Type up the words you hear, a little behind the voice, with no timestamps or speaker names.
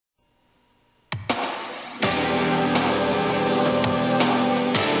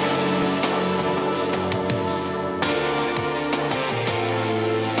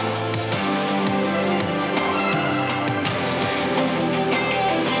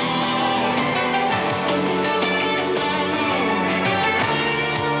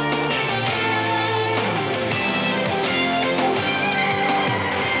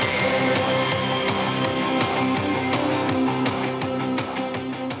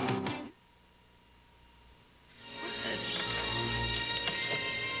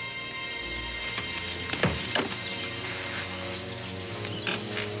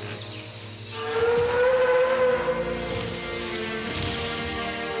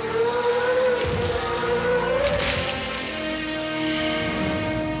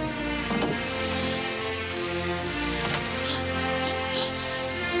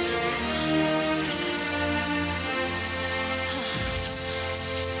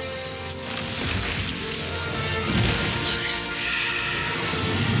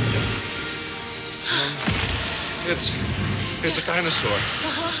It's a dinosaur.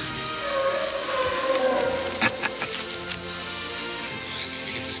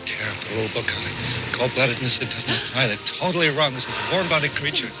 We get this terrible little book on it. Cold-bloodedness, it doesn't apply. They're totally wrong. This is a warm-blooded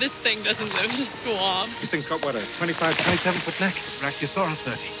creature. This thing doesn't live in a swamp. This thing's got, what, a 25, 27-foot neck? Brachiosaurus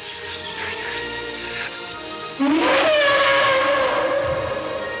 30.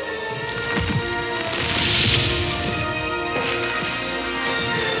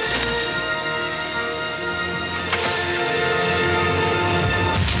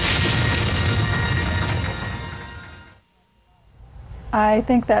 I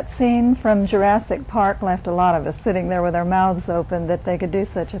think that scene from Jurassic Park left a lot of us sitting there with our mouths open that they could do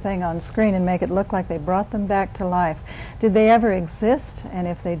such a thing on screen and make it look like they brought them back to life. Did they ever exist? And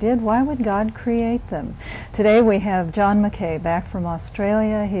if they did, why would God create them? Today we have John MacKay back from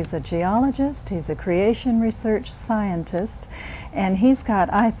Australia. He's a geologist, he's a creation research scientist, and he's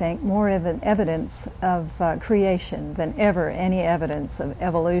got, I think, more evidence of creation than ever any evidence of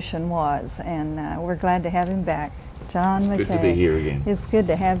evolution was. And we're glad to have him back. John MacKay. It's good to be here again. It's good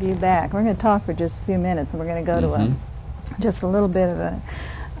to have you back. We're going to talk for just a few minutes, and we're going to go to just a little bit of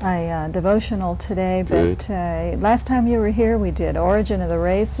a devotional today. Good. But last time you were here, we did Origin of the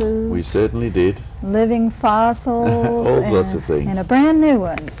Races. We certainly did. Living Fossils. All sorts of things. And a brand new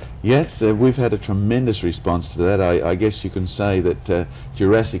one. Yes, we've had a tremendous response to that. I guess you can say that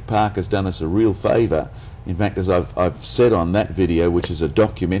Jurassic Park has done us a real favour. In fact, as I've said on that video, which is a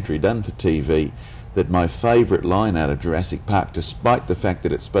documentary done for TV, that my favourite line out of Jurassic Park, despite the fact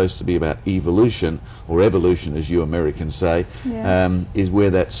that it's supposed to be about evolution, or evolution as you Americans say, is where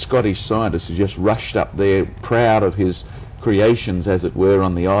that Scottish scientist who just rushed up there, proud of his creations, as it were,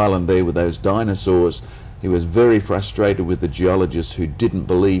 on the island there with those dinosaurs. He was very frustrated with the geologist who didn't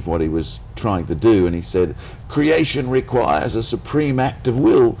believe what he was trying to do, and he said, creation requires a supreme act of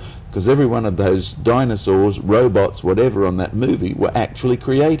will, because every one of those dinosaurs, robots, whatever on that movie were actually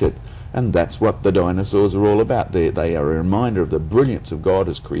created. And that's what the dinosaurs are all about. They are a reminder of the brilliance of God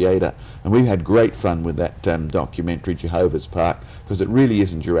as creator. And we've had great fun with that documentary, Jehovah's Park, because it really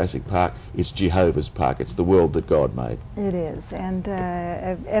isn't Jurassic Park, it's Jehovah's Park. It's the world that God made. It is. And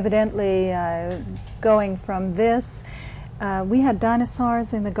evidently, going from this, we had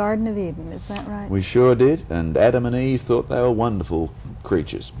dinosaurs in the Garden of Eden, is that right? We sure did. And Adam and Eve thought they were wonderful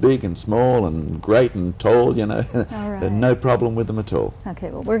creatures, big and small and great and tall, you know. All right. No problem with them at all. Okay,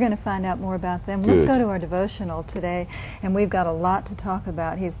 well, we're going to find out more about them. Good. Let's go to our devotional today, and we've got a lot to talk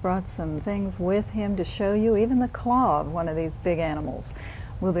about. He's brought some things with him to show you, even the claw of one of these big animals.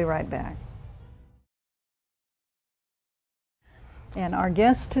 We'll be right back. And our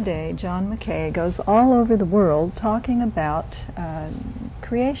guest today, John MacKay, goes all over the world talking about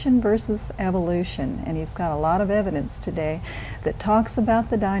creation versus evolution. And he's got a lot of evidence today that talks about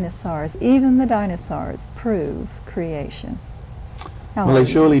the dinosaurs. Even the dinosaurs prove creation. Well, they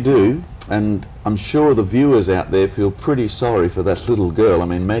surely do. And I'm sure the viewers out there feel pretty sorry for that little girl. I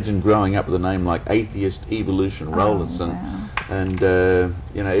mean, imagine growing up with a name like Atheist Evolution Rollinson. Wow. And,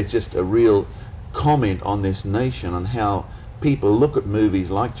 you know, it's just a real comment on this nation and how people look at movies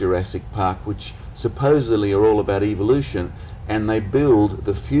like Jurassic Park, which supposedly are all about evolution, and they build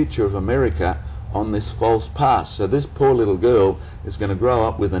the future of America on this false past. So this poor little girl is going to grow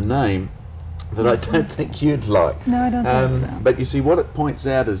up with a name that I don't think you'd like. No, I don't think so. But you see, what it points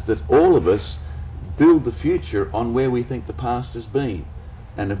out is that all of us build the future on where we think the past has been.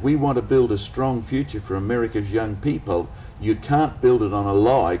 And if we want to build a strong future for America's young people, you can't build it on a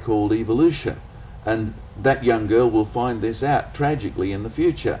lie called evolution. And that young girl will find this out tragically in the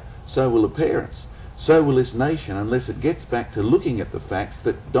future. So will her parents. So will this nation, unless it gets back to looking at the facts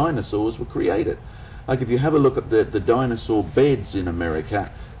that dinosaurs were created. Like if you have a look at the dinosaur beds in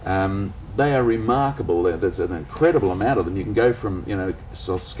America, they are remarkable. There's an incredible amount of them. You can go from, you know,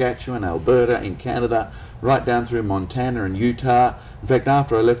 Saskatchewan, Alberta, in Canada, right down through Montana and Utah. In fact,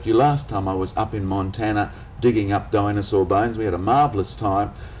 after I left you last time, I was up in Montana digging up dinosaur bones. We had a marvellous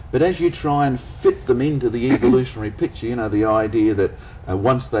time. But as you try and fit them into the evolutionary picture, you know, the idea that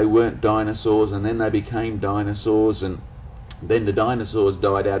once they weren't dinosaurs and then they became dinosaurs and then the dinosaurs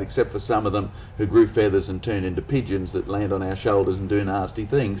died out, except for some of them who grew feathers and turned into pigeons that land on our shoulders and do nasty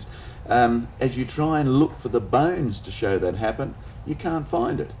things. As you try and look for the bones to show that happen, you can't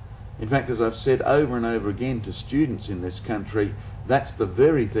find it. In fact, as I've said over and over again to students in this country, that's the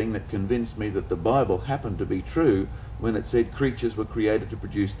very thing that convinced me that the Bible happened to be true when it said creatures were created to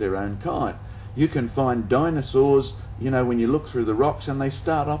produce their own kind. You can find dinosaurs, you know, when you look through the rocks, and they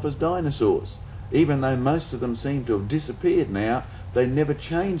start off as dinosaurs. Even though most of them seem to have disappeared now, they never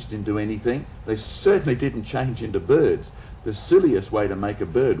changed into anything. They certainly didn't change into birds. the silliest way to make a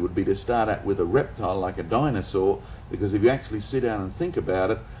bird would be to start out with a reptile like a dinosaur, because if you actually sit down and think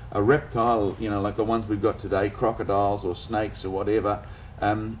about it, a reptile, you know, like the ones we've got today, crocodiles or snakes or whatever,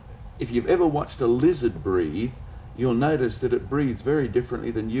 if you've ever watched a lizard breathe, you'll notice that it breathes very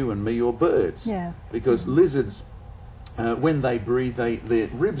differently than you and me or birds. Yes. Because lizards, when they breathe, their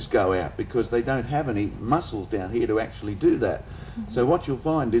ribs go out because they don't have any muscles down here to actually do that. So what you'll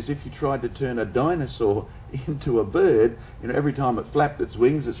find is if you tried to turn a dinosaur into a bird, you know, every time it flapped its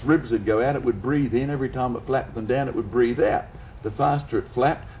wings, its ribs would go out, it would breathe in. Every time it flapped them down, it would breathe out. The faster it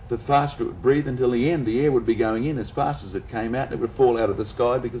flapped, the faster it would breathe, until the end the air would be going in as fast as it came out, and it would fall out of the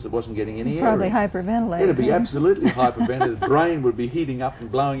sky because it wasn't getting any air. Probably hyperventilated. It'd be absolutely hyperventilated. The brain would be heating up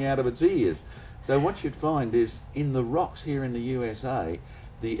and blowing out of its ears. So what you'd find is in the rocks here in the USA,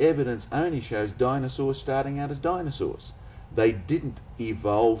 the evidence only shows dinosaurs starting out as dinosaurs. They didn't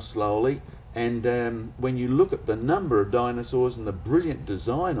evolve slowly, and when you look at the number of dinosaurs and the brilliant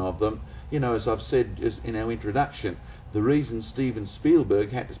design of them, you know, as I've said in our introduction, the reason Steven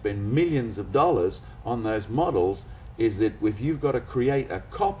Spielberg had to spend millions of dollars on those models is that if you've got to create a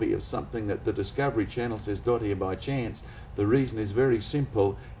copy of something that the Discovery Channel says got here by chance, the reason is very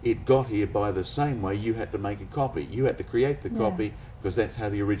simple. It got here by the same way you had to make a copy. You had to create the copy because that's how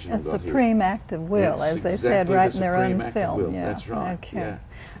the original got here. A supreme act of will, That's as they exactly said right the in their supreme own act film. of will. Yeah. That's right. Okay.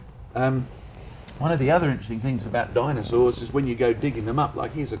 Yeah. One of the other interesting things about dinosaurs is when you go digging them up,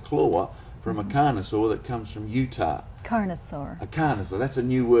 like here's a claw from a carnosaur that comes from Utah. Carnosaur. A carnosaur, that's a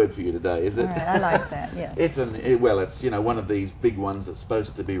new word for you today, is it? All right, I like that, yes. It's you know, one of these big ones that's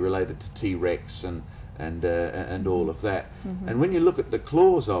supposed to be related to T-Rex and all of that. And when you look at the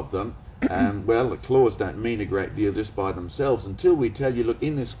claws of them, well, the claws don't mean a great deal just by themselves until we tell you, look,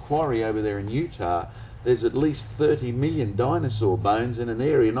 in this quarry over there in Utah, there's at least 30 million dinosaur bones in an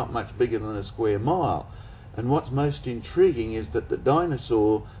area not much bigger than a square mile. And what's most intriguing is that the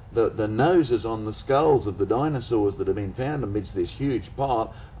dinosaur, the noses on the skulls of the dinosaurs that have been found amidst this huge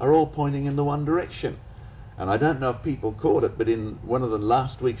pile are all pointing in the one direction. And I don't know if people caught it, but in one of the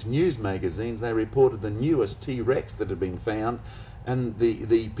last week's news magazines, they reported the newest T-Rex that had been found, and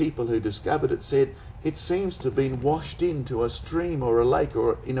the people who discovered it said it seems to have been washed into a stream or a lake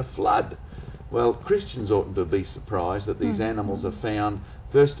or in a flood. Well, Christians oughtn't to be surprised that these animals are found.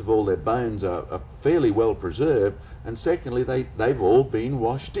 First of all, their bones are fairly well preserved, and secondly, they've all been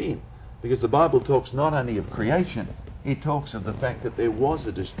washed in. Because the Bible talks not only of creation, it talks of the fact that there was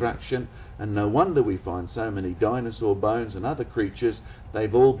a destruction, and no wonder we find so many dinosaur bones and other creatures.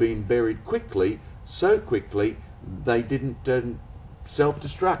 They've all been buried quickly, so quickly they didn't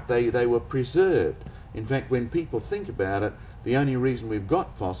self-destruct, they were preserved. In fact, when people think about it, the only reason we've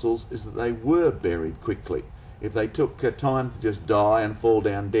got fossils is that they were buried quickly. If they took time to just die and fall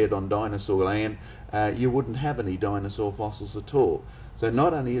down dead on dinosaur land, you wouldn't have any dinosaur fossils at all. So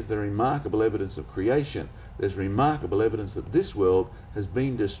not only is there remarkable evidence of creation, there's remarkable evidence that this world has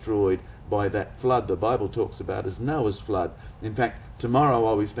been destroyed by that flood the Bible talks about as Noah's flood. In fact, tomorrow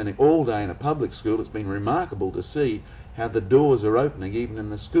I'll be spending all day in a public school. It's been remarkable to see how the doors are opening even in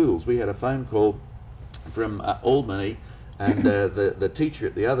the schools. We had a phone call from Albany, and the teacher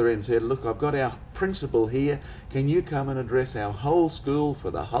at the other end said, look, I've got our principal here. Can you come and address our whole school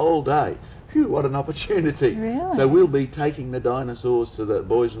for the whole day? Phew, what an opportunity. Really? So we'll be taking the dinosaurs to the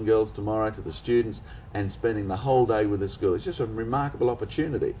boys and girls tomorrow, to the students, and spending the whole day with the school. It's just a remarkable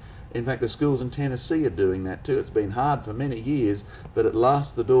opportunity. In fact, the schools in Tennessee are doing that too. It's been hard for many years, but at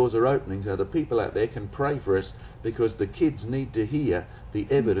last the doors are opening so the people out there can pray for us, because the kids need to hear the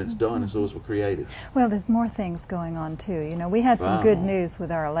evidence dinosaurs were created. Well, there's more things going on too. You know, we had some good news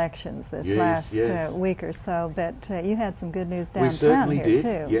with our elections this last week or so, but you had some good news downtown. We certainly here did,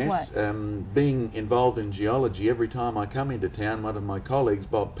 too. yes. Being involved in geology, every time I come into town, one of my colleagues,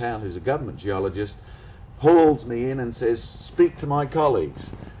 Bob Powell, who's a government geologist, hauls me in and says, speak to my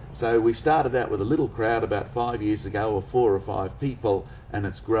colleagues. So we started out with a little crowd about 5 years ago, or 4 or 5 people, and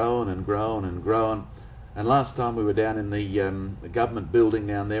it's grown and grown and grown. And last time we were down in the government building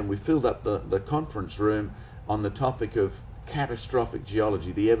down there, and we filled up the conference room on the topic of catastrophic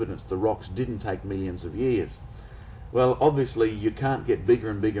geology, the evidence the rocks didn't take millions of years. Well, obviously you can't get bigger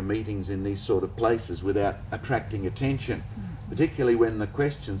and bigger meetings in these sort of places without attracting attention, particularly when the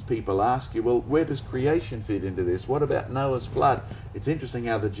questions people ask you, well, where does creation fit into this? What about Noah's flood? It's interesting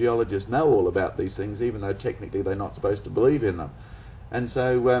how the geologists know all about these things, even though technically they're not supposed to believe in them. And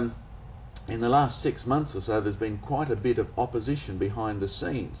so in the last 6 months or so, there's been quite a bit of opposition behind the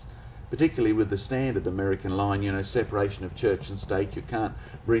scenes, particularly with the standard American line, you know, separation of church and state. You can't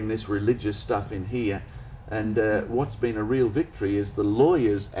bring this religious stuff in here. And what's been a real victory is the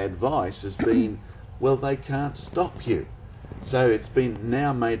lawyers' advice has been, well, they can't stop you. So it's been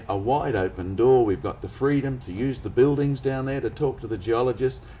now made a wide open door. We've got the freedom to use the buildings down there to talk to the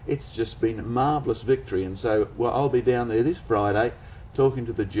geologists. It's just been a marvellous victory. And so, well, I'll be down there this Friday talking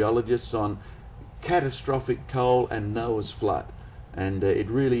to the geologists on catastrophic coal and Noah's flood. And it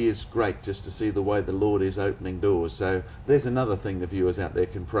really is great just to see the way the Lord is opening doors. So there's another thing the viewers out there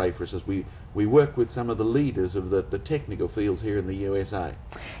can pray for us as we work with some of the leaders of the technical fields here in the USA.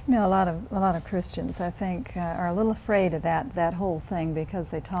 You know, a lot of Christians, I think, are a little afraid of that whole thing because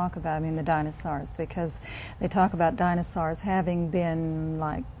they talk about, I mean, the dinosaurs, because they talk about dinosaurs having been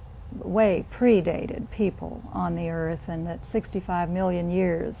like way predated people on the earth, and that 65 million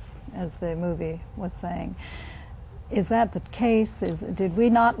years, as the movie was saying. Is that the case? Did we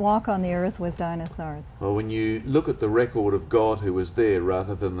not walk on the earth with dinosaurs? Well, when you look at the record of God who was there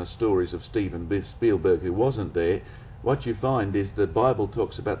rather than the stories of Steven Spielberg who wasn't there, what you find is the Bible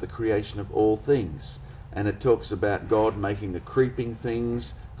talks about the creation of all things. And it talks about God making the creeping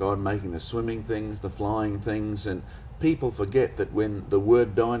things, God making the swimming things, the flying things. And people forget that when the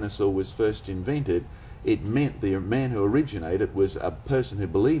word dinosaur was first invented, it meant the man who originated was a person who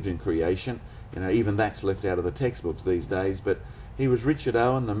believed in creation. You know, even that's left out of the textbooks these days, but he was Richard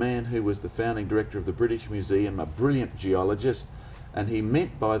Owen, the man who was the founding director of the British Museum, a brilliant geologist, and he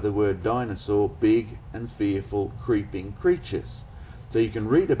meant by the word dinosaur big and fearful creeping creatures. So you can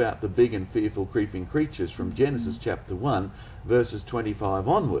read about the big and fearful creeping creatures from Genesis chapter 1, verses 25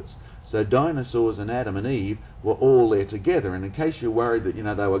 onwards. So dinosaurs and Adam and Eve were all there together, and in case you're worried that, you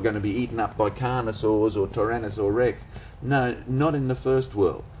know, they were going to be eaten up by carnosaurs or Tyrannosaur Rex, no, not in the first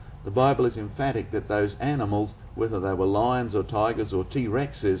world. The Bible is emphatic that those animals, whether they were lions or tigers or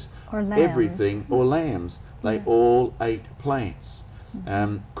T-Rexes, or lambs. everything, or lambs, they all ate plants.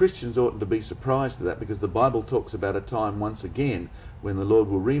 Christians oughtn't to be surprised at that, because the Bible talks about a time once again when the Lord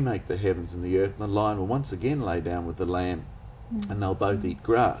will remake the heavens and the earth, and the lion will once again lay down with the lamb, and they'll both eat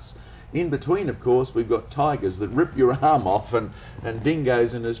grass. In between, of course, we've got tigers that rip your arm off, and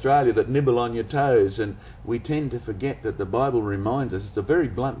dingoes in Australia that nibble on your toes, and we tend to forget that the Bible reminds us, it's a very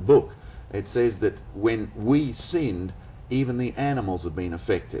blunt book, it says that when we sinned, even the animals have been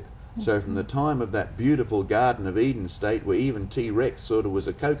affected. So from the time of that beautiful Garden of Eden state where even T-Rex sort of was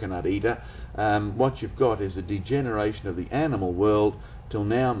a coconut eater, what you've got is a degeneration of the animal world, till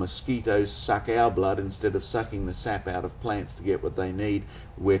now mosquitoes suck our blood instead of sucking the sap out of plants to get what they need,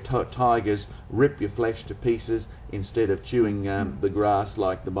 where tigers rip your flesh to pieces instead of chewing the grass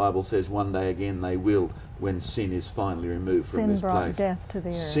like the Bible says one day again they will, when sin is finally removed from this place. Sin brought death to the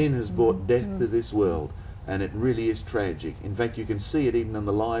earth. Sin has brought death to this world. And it really is tragic. In fact, you can see it even in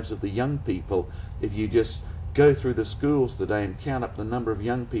the lives of the young people. If you just go through the schools today and count up the number of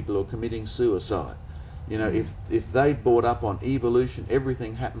young people who are committing suicide. You know, if they brought up on evolution,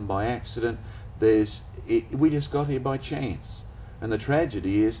 everything happened by accident, we just got here by chance. And the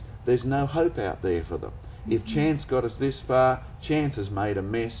tragedy is there's no hope out there for them. If chance got us this far, chance has made a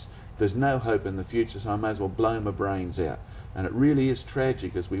mess. There's no hope in the future, so I may as well blow my brains out. And it really is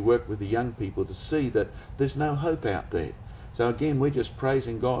tragic as we work with the young people to see that there's no hope out there. So again, we're just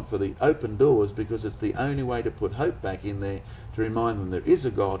praising God for the open doors, because it's the only way to put hope back in there, to remind them there is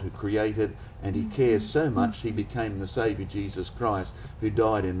a God who created, and he cares so much he became the Saviour Jesus Christ, who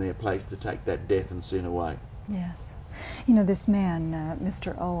died in their place to take that death and sin away. Yes. You know, this man,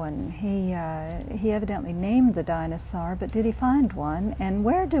 Mr. Owen, he evidently named the dinosaur, but did he find one? And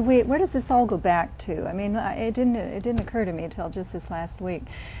where does this all go back to? I mean, it didn't occur to me until just this last week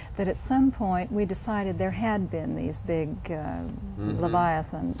that at some point we decided there had been these big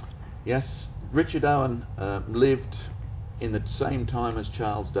leviathans. Yes, Richard Owen lived in the same time as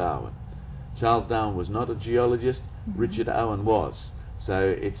Charles Darwin. Charles Darwin was not a geologist, Richard Owen was. So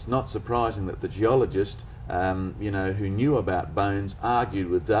it's not surprising that the geologist who knew about bones argued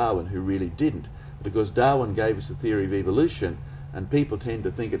with Darwin, who really didn't, because Darwin gave us a theory of evolution, and people tend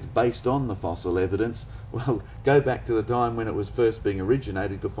to think it's based on the fossil evidence. Well, go back to the time when it was first being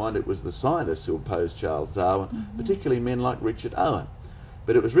originated to find it was the scientists who opposed Charles Darwin, particularly men like Richard Owen.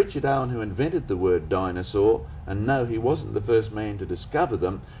 But it was Richard Owen who invented the word dinosaur, and no, he wasn't the first man to discover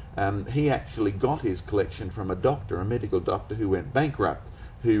them. He actually got his collection from a doctor, a medical doctor who went bankrupt,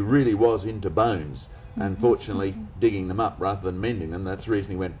 who really was into bones. Unfortunately, digging them up rather than mending them, that's the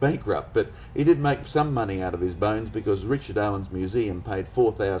reason he went bankrupt. But he did make some money out of his bones, because Richard Owen's museum paid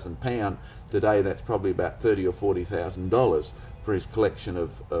 £4,000. Today that's probably about $30,000 or $40,000 for his collection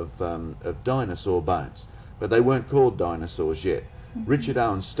of dinosaur bones. But they weren't called dinosaurs yet. Richard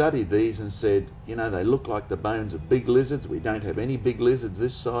Owen studied these and said, you know, they look like the bones of big lizards. We don't have any big lizards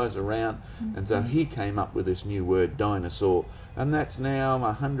this size around. And so he came up with this new word, dinosaur. And that's now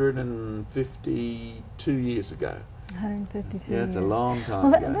 152 years ago. 152 Yeah, it's a years. long time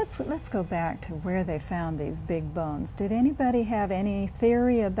Well, ago. let's go back to where they found these big bones. Did anybody have any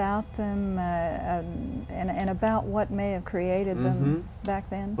theory about them and about what may have created them back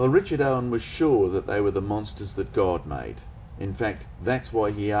then? Well, Richard Owen was sure that they were the monsters that God made. In fact, that's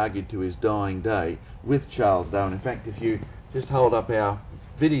why he argued to his dying day with Charles Darwin. In fact, if you just hold up our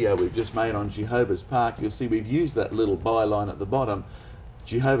video we've just made on Jehovah's Park, you'll see we've used that little byline at the bottom,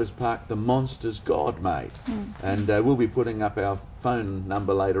 Jehovah's Park, the monsters God made. And we'll be putting up our phone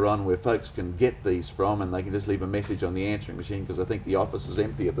number later on where folks can get these from, and they can just leave a message on the answering machine, because I think the office is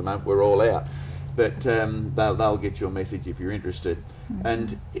empty at the moment, we're all out. But they'll get your message if you're interested.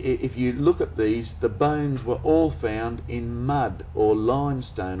 And if you look at these, the bones were all found in mud or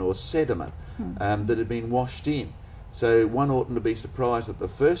limestone or sediment that had been washed in. So one oughtn't to be surprised that the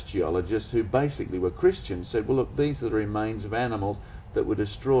first geologists, who basically were Christians, said, well, look, these are the remains of animals that were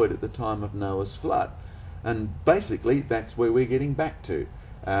destroyed at the time of Noah's flood. And basically that's where we're getting back to.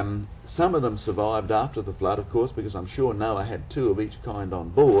 Some of them survived after the flood, of course, because I'm sure Noah had 2 of each kind on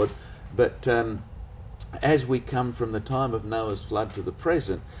board. But as we come from the time of Noah's flood to the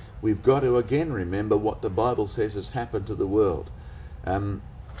present, we've got to again remember what the Bible says has happened to the world.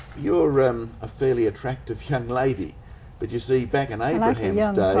 You're a fairly attractive young lady, but you see, back in Abraham's I like the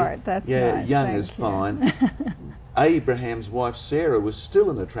young day, part. That's nice. young Thank is you. fine. Abraham's wife Sarah was still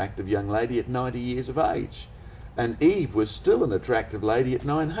an attractive young lady at 90 years of age, and Eve was still an attractive lady at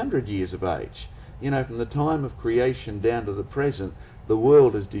 900 years of age. You know, from the time of creation down to the present, the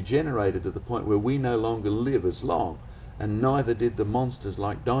world has degenerated to the point where we no longer live as long, and neither did the monsters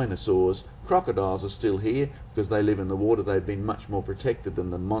like dinosaurs. Crocodiles are still here because they live in the water. They've been much more protected than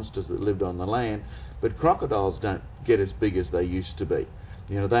the monsters that lived on the land, but crocodiles don't get as big as they used to be.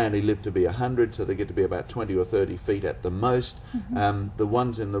 You know, they only live to be 100, so they get to be about 20 or 30 feet at the most. The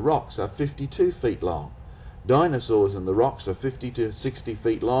ones in the rocks are 52 feet long. Dinosaurs in the rocks are 50 to 60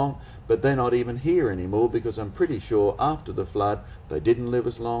 feet long, but they're not even here anymore, because I'm pretty sure after the flood they didn't live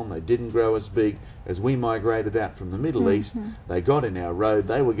as long, they didn't grow as big. As we migrated out from the Middle East, they got in our road,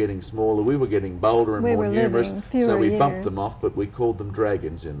 they were getting smaller, we were getting bolder and more numerous, so we bumped them off, but we called them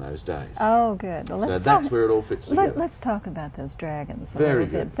dragons in those days. Oh, good. Well, So that's where it all fits together. Let's talk about those dragons a Very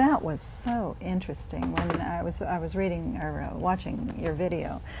little bit. good. That was so interesting when I was reading or watching your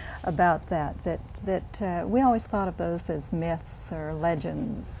video about that we always thought of those as myths or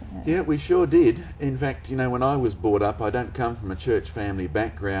legends. Yeah, we sure did. In fact, you know, when I was brought up, I don't come from a church family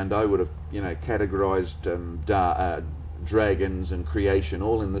background. I would have, you know, categorised dragons and creation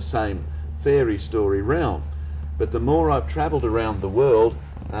all in the same fairy story realm. But the more I've travelled around the world,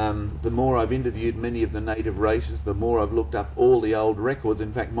 the more I've interviewed many of the native races, the more I've looked up all the old records.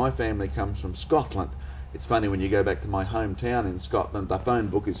 In fact, my family comes from Scotland. It's funny, when you go back to my hometown in Scotland, the phone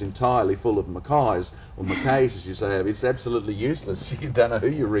book is entirely full of MacKays, or MacKays as you say. It's absolutely useless. You don't know who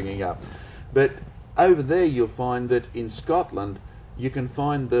you're ringing up. But over there you'll find that in Scotland you can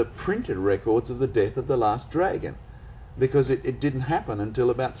find the printed records of the death of the last dragon, because it didn't happen until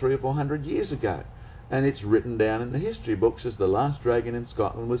about 300 or 400 years ago. And it's written down in the history books as the last dragon in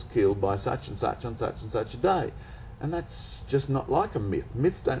Scotland was killed by such and such on such and such a day. And that's just not like a myth.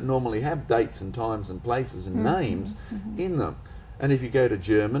 Myths don't normally have dates and times and places and names in them. And if you go to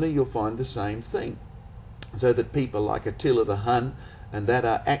Germany, you'll find the same thing. So that people like Attila the Hun and that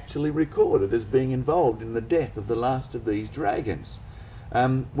are actually recorded as being involved in the death of the last of these dragons.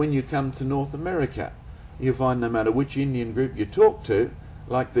 When you come to North America, you find no matter which Indian group you talk to,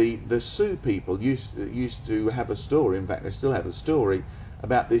 like the Sioux people used to have a story, in fact they still have a story,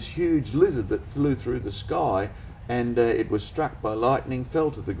 about this huge lizard that flew through the sky, and it was struck by lightning,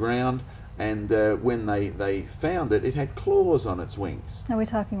 fell to the ground, and when they found it, it had claws on its wings. Are we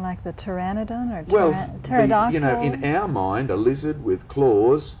talking like the pteranodon or Well, you know, in our mind, a lizard with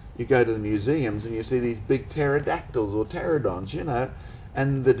claws, you go to the museums and you see these big pterodactyls or pterodons, you know,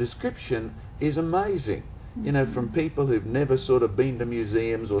 and the description is amazing. You know, from people who've never sort of been to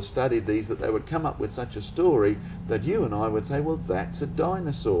museums or studied these, that they would come up with such a story that you and I would say, well, that's a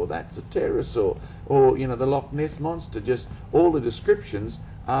dinosaur, that's a pterosaur, or, you know, the Loch Ness Monster. Just all the descriptions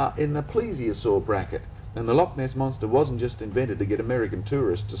are in the plesiosaur bracket. And the Loch Ness Monster wasn't just invented to get American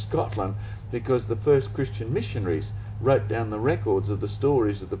tourists to Scotland, because the first Christian missionaries wrote down the records of the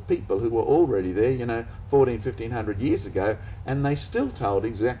stories of the people who were already there, you know, 1500 years ago, and they still told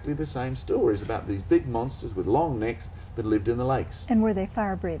exactly the same stories about these big monsters with long necks that lived in the lakes. And were they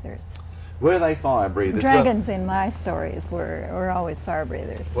fire breathers? Were they fire breathers? Dragons in my stories were always fire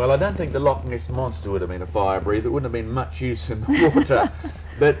breathers. Well, I don't think the Loch Ness Monster would have been a fire breather. It wouldn't have been much use in the water.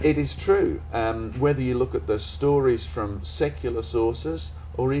 But it is true, whether you look at the stories from secular sources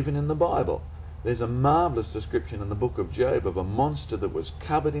or even in the Bible. There's a marvellous description in the book of Job of a monster that was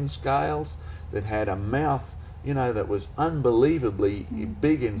covered in scales, that had a mouth, you know, that was unbelievably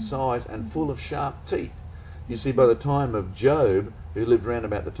big in size and full of sharp teeth. You see, by the time of Job, who lived around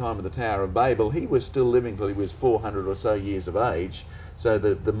about the time of the Tower of Babel, he was still living till he was 400 or so years of age, so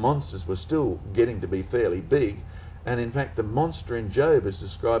the monsters were still getting to be fairly big. And in fact, the monster in Job is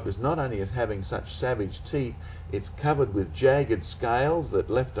described as not only as having such savage teeth, it's covered with jagged scales that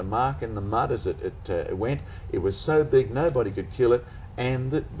left a mark in the mud as it went. It was so big nobody could kill it,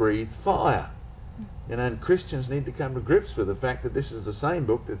 and that breathed fire. You know, and Christians need to come to grips with the fact that this is the same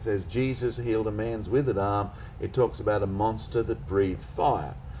book that says Jesus healed a man's withered arm. It talks about a monster that breathed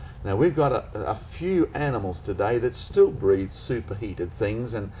fire. Now, we've got a few animals today that still breathe superheated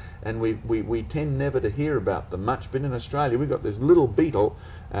things, and we tend never to hear about them much. But in Australia, we've got this little beetle,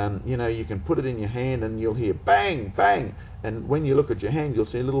 you know, you can put it in your hand and you'll hear bang, bang, and when you look at your hand, you'll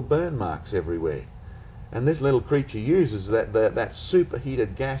see little burn marks everywhere. And this little creature uses that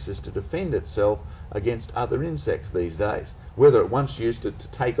superheated gases to defend itself against other insects these days. Whether it once used it to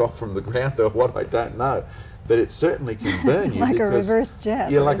take off from the ground or what, I don't know. But it certainly can burn you. Like a reverse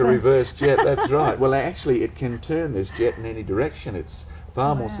jet. Yeah, like a reverse jet, that's right. Well, actually, it can turn this jet in any direction. It's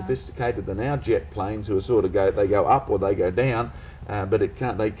far more sophisticated than our jet planes, who are sort of they go up or they go down, but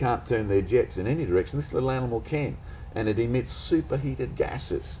they can't turn their jets in any direction. This little animal can, and it emits superheated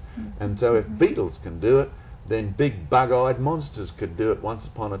gases. And so if beetles can do it, then big bug-eyed monsters could do it once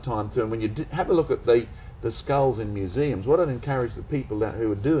upon a time too. And when you have a look at the skulls in museums, what I'd encourage the people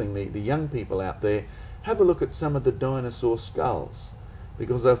who are doing, the young people out there, have a look at some of the dinosaur skulls,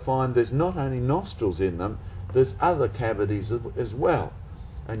 because they'll find there's not only nostrils in them, there's other cavities as well.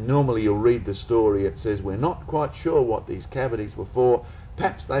 And normally you'll read the story, it says, we're not quite sure what these cavities were for.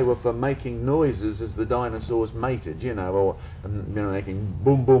 Perhaps they were for making noises as the dinosaurs mated, you know, or making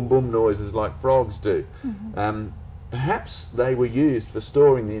boom, boom, boom noises like frogs do. Perhaps they were used for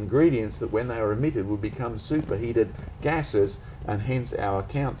storing the ingredients that when they are emitted would become superheated gases, and hence our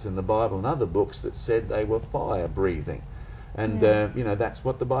accounts in the Bible and other books that said they were fire breathing. And, you know, that's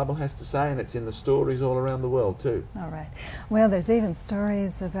what the Bible has to say, and it's in the stories all around the world too. All right. Well, there's even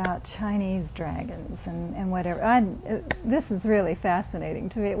stories about Chinese dragons and whatever. This is really fascinating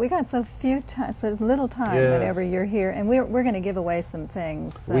to me. We got so little time whenever you're here, and we're going to give away some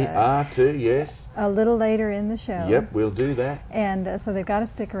things. We are too, yes. A little later in the show. Yep, we'll do that. And so they've got to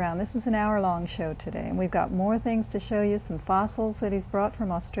stick around. This is an hour-long show today, and we've got more things to show you, some fossils that he's brought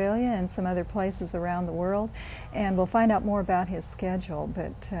from Australia and some other places around the world, and we'll find out more about his schedule,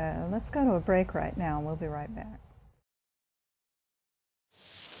 but let's go to a break right now and we'll be right back.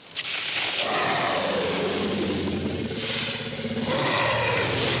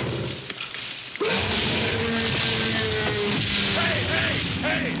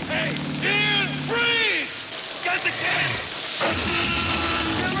 Hey! Ian, freeze! Got the can!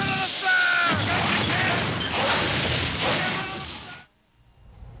 Get rid of the fire! Got the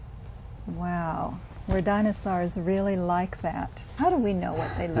can! Wow. Were dinosaurs really like that? How do we know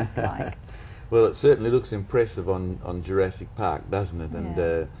what they look like? Well, it certainly looks impressive on Jurassic Park, doesn't it?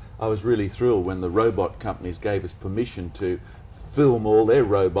 And I was really thrilled when the robot companies gave us permission to film all their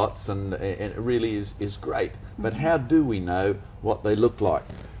robots, and it really is great. But how do we know what they look like?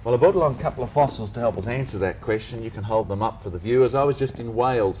 Well, I brought along a couple of fossils to help us answer that question. You can hold them up for the viewers. I was just in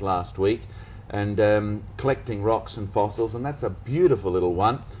Wales last week and collecting rocks and fossils, and that's a beautiful little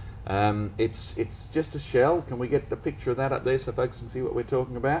one. It's just a shell. Can we get the picture of that up there so folks can see what we're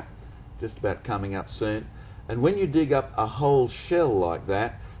talking about? Just about coming up soon. And when you dig up a whole shell like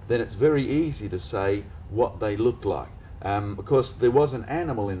that, then it's very easy to say what they look like. Of course, there was an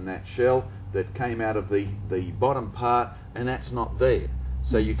animal in that shell that came out of the bottom part, and that's not there.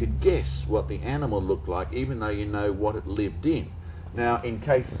 So you could guess what the animal looked like, even though you know what it lived in. Now, in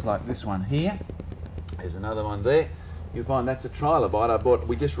cases like this one here, there's another one there. You find that's a trilobite.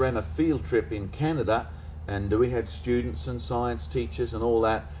 We just ran a field trip in Canada, and we had students and science teachers and all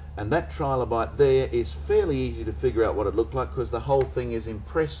that, and that trilobite there is fairly easy to figure out what it looked like because the whole thing is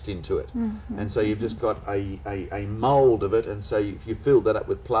impressed into it. And so you've just got a mould of it, and so if you filled that up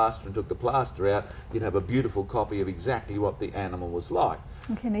with plaster and took the plaster out, you'd have a beautiful copy of exactly what the animal was like.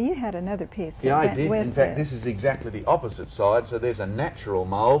 Okay, now you had another piece that Yeah, I went did. with In fact, this is exactly the opposite side. So there's a natural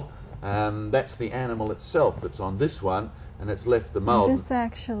mould. That's the animal itself that's on this one, and it's left the mould. This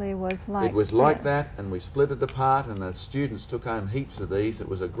actually was like It was like this. that, and we split it apart, and the students took home heaps of these. It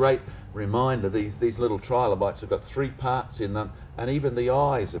was a great reminder. These little trilobites have got 3 parts in them, and even the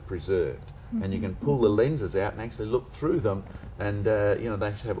eyes are preserved. and you can pull the lenses out and actually look through them, and you know,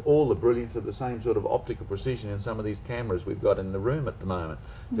 they have all the brilliance of the same sort of optical precision in some of these cameras we've got in the room at the moment.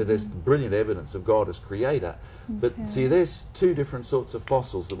 So there's brilliant evidence of God as creator. But see, there's two different sorts of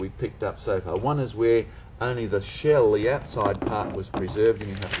fossils that we've picked up so far. One is where only the shell, the outside part, was preserved, and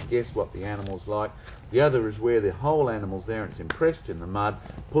you have to guess what the animal's like. The other is where the whole animal's there and it's impressed in the mud.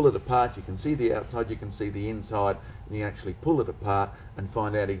 Pull it apart, you can see the outside, you can see the inside, and you actually pull it apart and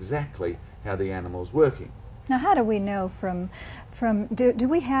find out exactly how the animal's working. Now, how do we know do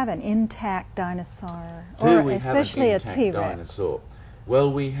we have an intact dinosaur? Do we especially have an intact a T-Rex? dinosaur?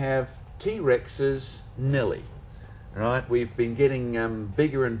 Well, we have T-Rexes nilly. Right, we've been getting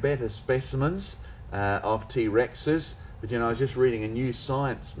bigger and better specimens of T-Rexes, but you know, I was just reading a new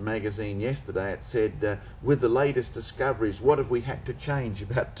science magazine yesterday. It said, with the latest discoveries, what have we had to change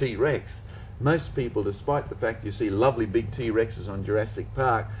about T-Rex? Most people, despite the fact you see lovely big T-Rexes on Jurassic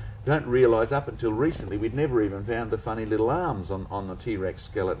Park, don't realise up until recently we'd never even found the funny little arms on the T-Rex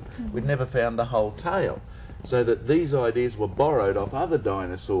skeleton. We'd never found the whole tail. So that these ideas were borrowed off other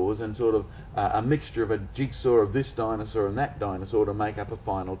dinosaurs and sort of a mixture of a jigsaw of this dinosaur and that dinosaur to make up a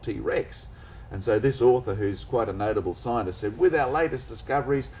final T-Rex. And so this author, who's quite a notable scientist, said, with our latest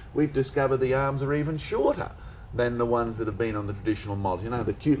discoveries, we've discovered the arms are even shorter than the ones that have been on the traditional models. You know,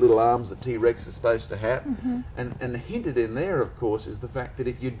 the cute little arms that T-Rex is supposed to have. And hinted in there, of course, is the fact that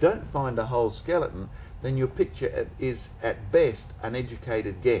if you don't find a whole skeleton, then your picture is, at best, an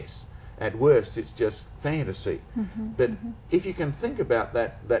educated guess. At worst, it's just fantasy. But if you can think about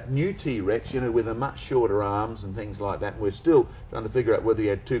that new T-Rex, you know, with a much shorter arms and things like that, and we're still trying to figure out whether he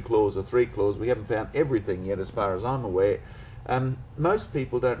had 2 claws or 3 claws. We haven't found everything yet, as far as I'm aware. Most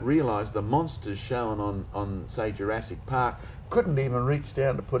people don't realise the monsters shown on, say, Jurassic Park couldn't even reach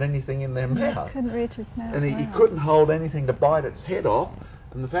down to put anything in their mouth. Couldn't reach his mouth. And he couldn't hold anything to bite its head off.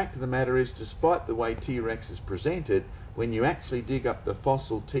 And the fact of the matter is, despite the way T-Rex is presented, when you actually dig up the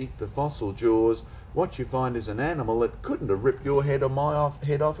fossil teeth, the fossil jaws, what you find is an animal that couldn't have ripped your head or my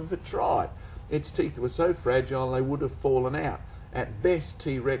head off if it tried. Its teeth were so fragile they would have fallen out. At best,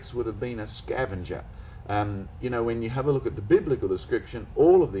 T-Rex would have been a scavenger. You know, when you have a look at the biblical description,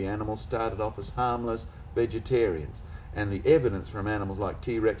 all of the animals started off as harmless vegetarians. And the evidence from animals like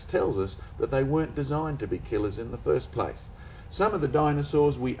T-Rex tells us that they weren't designed to be killers in the first place. Some of the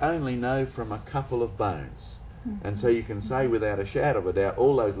dinosaurs we only know from a couple of bones. And so you can say without a shadow of a doubt,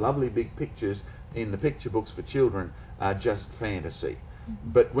 all those lovely big pictures in the picture books for children are just fantasy.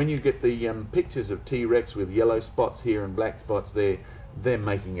 But when you get the pictures of T-Rex with yellow spots here and black spots there, they're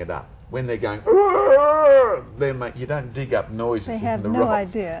making it up. When they're going, you don't dig up noises in the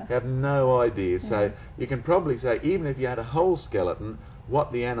rocks. They have no idea. They have no idea. So you can probably say, even if you had a whole skeleton,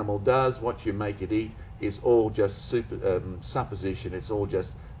 what the animal does, what you make it eat, is all just supposition. It's all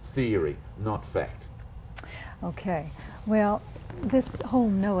just theory, not fact. Okay. Well, this whole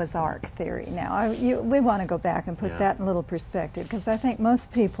Noah's Ark theory now, we want to go back and put that in a little perspective, because I think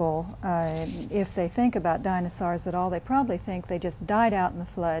most people, if they think about dinosaurs at all, they probably think they just died out in the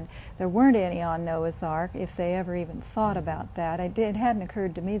flood. There weren't any on Noah's Ark, if they ever even thought about that. It hadn't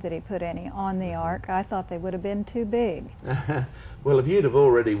occurred to me that he put any on the Ark. I thought they would have been too big. Well, if you'd have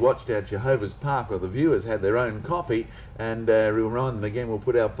already watched our Jehovah's Park, or the viewers had their own copy, and we'll remind them again, we'll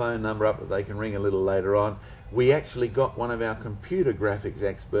put our phone number up that they can ring a little later on. We actually got one of our computer graphics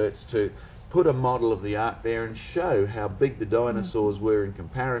experts to put a model of the Ark there and show how big the dinosaurs were in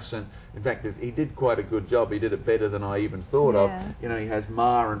comparison. In fact, he did quite a good job. He did it better than I even thought of. You know, he has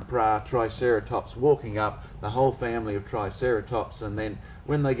Ma and Pa, Triceratops, walking up, the whole family of Triceratops, and then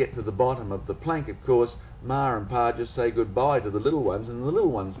when they get to the bottom of the plank, of course, Ma and Pa just say goodbye to the little ones, and the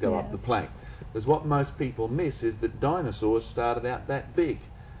little ones go up the plank. Because what most people miss is that dinosaurs started out that big.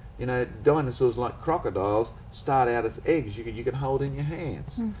 You know, dinosaurs like crocodiles start out as eggs you can hold in your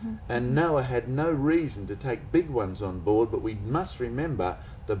hands. And Noah had no reason to take big ones on board, but we must remember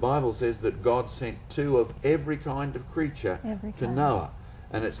the Bible says that God sent 2 of every kind of creature to Noah.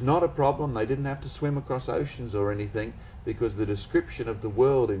 And it's not a problem. They didn't have to swim across oceans or anything, because the description of the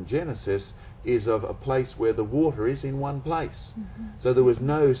world in Genesis is of a place where the water is in one place. So there was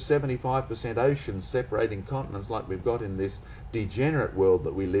no 75% oceans separating continents like we've got in this degenerate world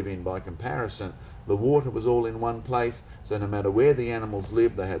that we live in by comparison. The water was all in one place, so no matter where the animals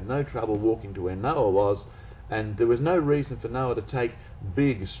lived, they had no trouble walking to where Noah was, and there was no reason for Noah to take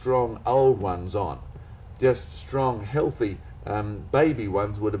big, strong, old ones on. Just strong, healthy baby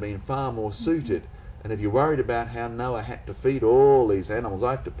ones would have been far more suited. And if you're worried about how Noah had to feed all these animals,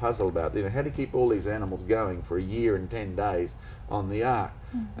 I have to puzzle about, you know, how to keep all these animals going for a year and 10 days on the Ark.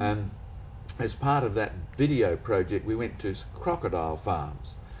 As part of that video project, we went to crocodile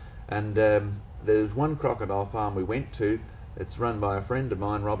farms. And there was one crocodile farm we went to. It's run by a friend of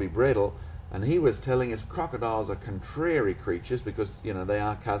mine, Robbie Bredel, and he was telling us crocodiles are contrary creatures because, you know, they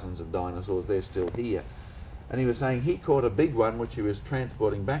are cousins of dinosaurs. They're still here. And he was saying he caught a big one which he was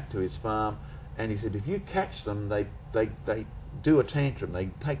transporting back to his farm, and he said if you catch them, they do a tantrum. They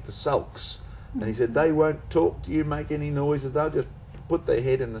take the sulks. And he said they won't talk to you, make any noises. They'll just put their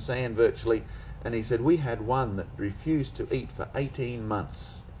head in the sand virtually. And he said we had one that refused to eat for 18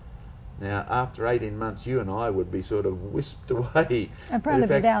 months. Now, after 18 months, you and I would be sort of whisked away. I'd probably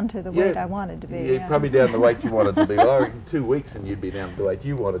be down to the weight I wanted to be. Yeah, probably down the weight you wanted to be. Well, I reckon 2 weeks and you'd be down to the weight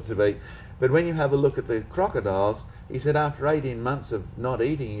you wanted to be. But when you have a look at the crocodiles, he said after 18 months of not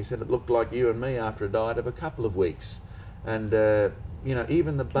eating, he said it looked like you and me after a diet of a couple of weeks. And, you know,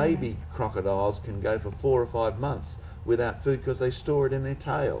 even the baby crocodiles can go for 4 or 5 months without food because they store it in their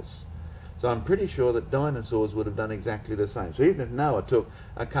tails. So I'm pretty sure that dinosaurs would have done exactly the same. So even if Noah took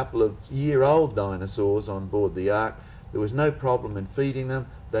a couple of year-old dinosaurs on board the ark, there was no problem in feeding them.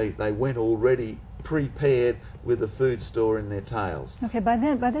 They went already prepared with a food store in their tails. Okay, by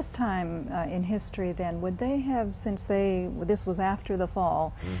this time in history then, would they have, since this was after the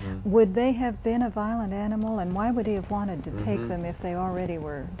fall, would they have been a violent animal, and why would he have wanted to take them if they already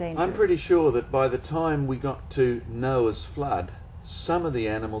were dangerous? I'm pretty sure that by the time we got to Noah's flood, some of the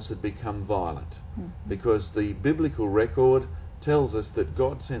animals had become violent, because the biblical record tells us that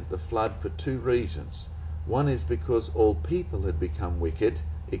God sent the flood for 2 reasons. One is because all people had become wicked,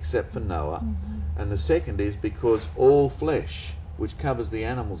 except for Noah, and the second is because all flesh, which covers the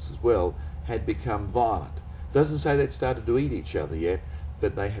animals as well, had become violent. Doesn't say they'd started to eat each other yet,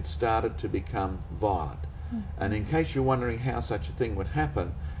 but they had started to become violent. And in case you're wondering how such a thing would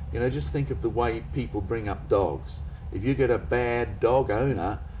happen, you know, just think of the way people bring up dogs. If you get a bad dog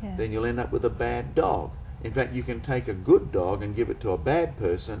owner, then you'll end up with a bad dog. In fact, you can take a good dog and give it to a bad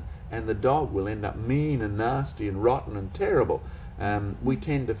person, and the dog will end up mean and nasty and rotten and terrible. We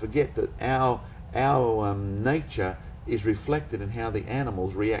tend to forget that our nature is reflected in how the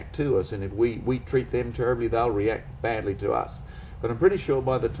animals react to us, and if we treat them terribly, they'll react badly to us. But I'm pretty sure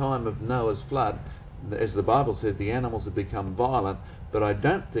by the time of Noah's flood, as the Bible says, the animals had become violent, but I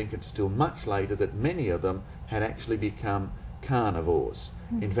don't think it's till much later that many of them had actually become carnivores.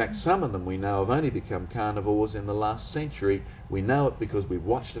 In fact, some of them we know have only become carnivores in the last century. We know it because we've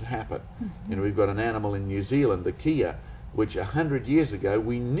watched it happen. You know, we've got an animal in New Zealand, the kea, which 100 years ago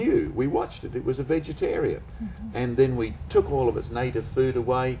we watched it was a vegetarian. And then we took all of its native food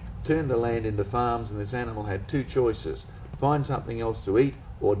away, turned the land into farms, and this animal had 2 choices: find something else to eat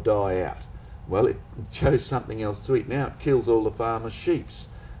or die out. Well, it chose something else to eat. Now it kills all the farmers' sheeps.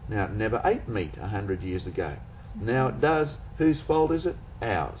 Now it never ate meat 100 years ago. Now it does. Whose fault is it?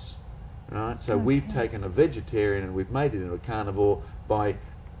 Ours. Right? So we've taken a vegetarian and we've made it into a carnivore by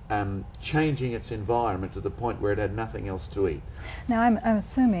changing its environment to the point where it had nothing else to eat. Now I'm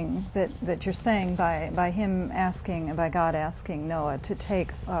assuming that you're saying by God asking Noah to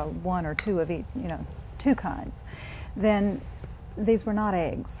take 1 or 2 of each, 2 kinds, then these were not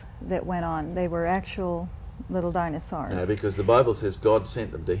eggs that went on. They were actual little dinosaurs. No, because the Bible says God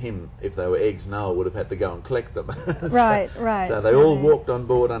sent them to him. If they were eggs, Noah would have had to go and collect them. Right. So they all walked on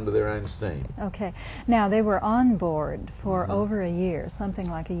board under their own steam. Okay. Now, they were on board for over a year, something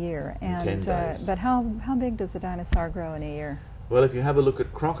like a year. And 10 days. But how big does a dinosaur grow in a year? Well, if you have a look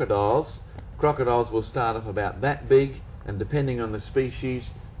at crocodiles will start off about that big, and depending on the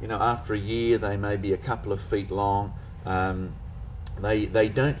species, after a year they may be a couple of feet long. They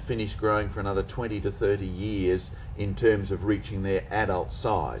don't finish growing for another 20 to 30 years in terms of reaching their adult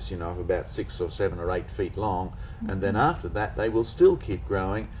size, of about 6 or 7 or 8 feet long. And then after that, they will still keep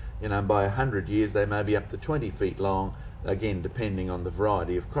growing. By 100 years, they may be up to 20 feet long, again, depending on the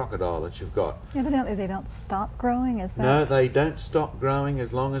variety of crocodile that you've got. Evidently, they don't stop growing, is that? No, they don't stop growing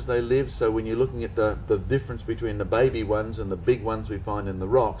as long as they live. So when you're looking at the difference between the baby ones and the big ones we find in the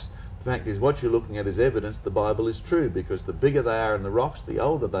rocks, the fact is, what you're looking at is evidence the Bible is true, because the bigger they are in the rocks, the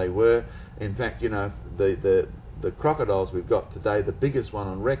older they were. In fact, the crocodiles we've got today, the biggest one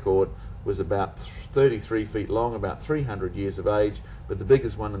on record was about 33 feet long, about 300 years of age, but the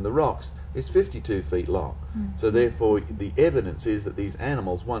biggest one in the rocks is 52 feet long. So therefore, the evidence is that these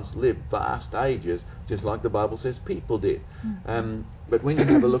animals once lived vast ages, just like the Bible says people did. But when you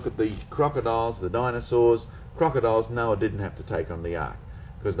have a look at the crocodiles, the dinosaurs, crocodiles Noah didn't have to take on the ark,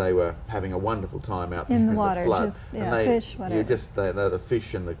 because they were having a wonderful time out there in the water, flood. Fish, whatever. The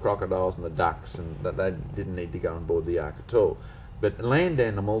fish and the crocodiles and the ducks, and they didn't need to go on board the ark at all. But land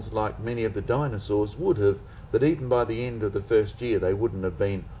animals, like many of the dinosaurs, would have, but even by the end of the first year, they wouldn't have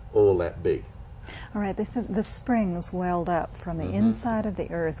been all that big. All right, they said the springs welled up from the inside of the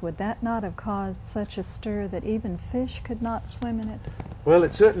earth. Would that not have caused such a stir that even fish could not swim in it? Well,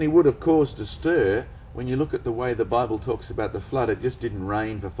 it certainly would have caused a stir. When you look at the way the Bible talks about the flood, it just didn't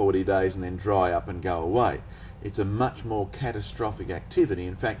rain for 40 days and then dry up and go away. It's a much more catastrophic activity.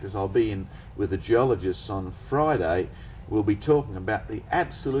 In fact, as I'll be in with the geologists on Friday, we'll be talking about the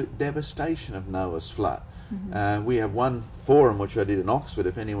absolute devastation of Noah's flood. We have one forum which I did in Oxford.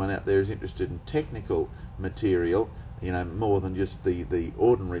 If anyone out there is interested in technical material, you know, more than just the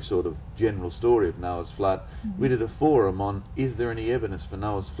ordinary sort of general story of Noah's flood, we did a forum on, is there any evidence for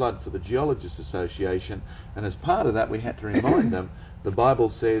Noah's flood for the Geologists Association? And as part of that, we had to remind them, the Bible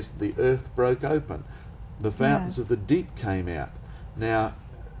says the earth broke open. The fountains of the deep came out. Now,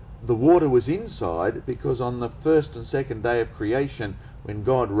 the water was inside because on the first and second day of creation, when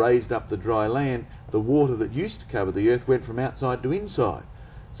God raised up the dry land, the water that used to cover the earth went from outside to inside.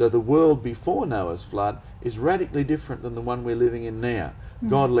 So the world before Noah's flood is radically different than the one we're living in now.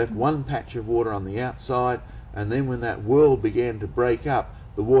 God left one patch of water on the outside, and then when that world began to break up,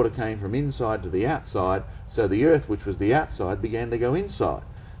 the water came from inside to the outside, so the earth, which was the outside, began to go inside.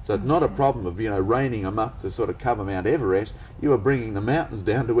 So it's not a problem of, you know, raining enough to sort of cover Mount Everest. You were bringing the mountains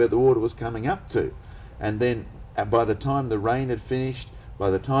down to where the water was coming up to. And then by the time the rain had finished, by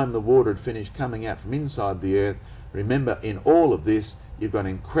the time the water had finished coming out from inside the earth, remember, in all of this, you've got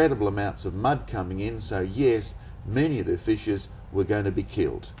incredible amounts of mud coming in. So yes, many of the fishes were going to be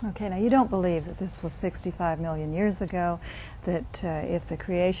killed. Okay, now you don't believe that this was 65 million years ago, that if the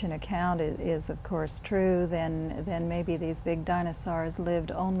creation account is of course true, then maybe these big dinosaurs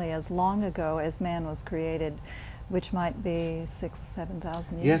lived only as long ago as man was created, which might be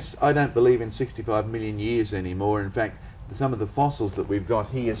 6,000–7,000 years. Yes, I don't believe in 65 million years anymore. In fact, some of the fossils that we've got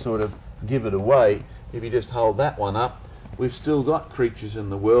here sort of give it away. If you just hold that one up, we've still got creatures in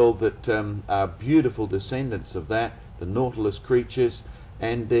the world that are beautiful descendants of that, the nautilus creatures,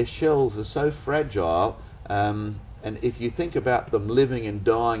 and their shells are so fragile, and if you think about them living and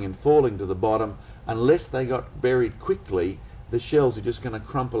dying and falling to the bottom, unless they got buried quickly, the shells are just going to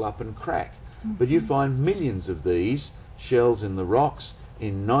crumple up and crack. But you find millions of these shells in the rocks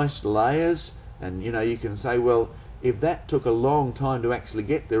in nice layers, and you know, you can say, well, if that took a long time to actually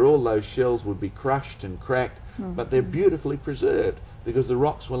get there, all those shells would be crushed and cracked, but they're beautifully preserved because the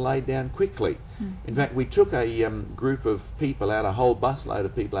rocks were laid down quickly. In fact, we took a group of people out, a whole busload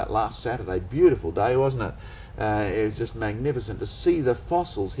of people out last Saturday. Beautiful day, wasn't it? It was just magnificent to see the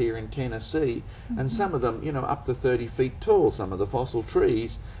fossils here in Tennessee, and some of them, you know, up to 30 feet tall, some of the fossil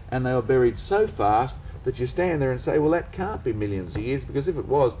trees, and they were buried so fast that you stand there and say, well, that can't be millions of years, because if it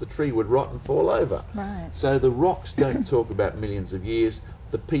was, the tree would rot and fall over. Right. So the rocks don't talk about millions of years,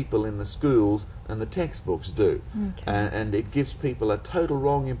 the people in the schools and the textbooks do. And it gives people a total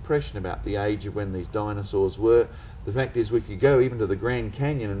wrong impression about the age of when these dinosaurs were. The fact is, if you go even to the Grand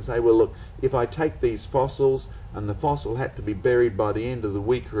Canyon and say, well, look, if I take these fossils and the fossil had to be buried by the end of the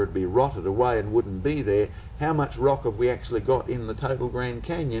week or it'd be rotted away and wouldn't be there, how much rock have we actually got in the total Grand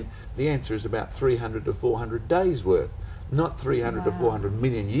Canyon? The answer is about 300 to 400 days worth, not 300 to 400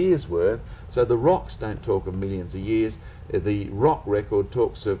 million years worth. So the rocks don't talk of millions of years. The rock record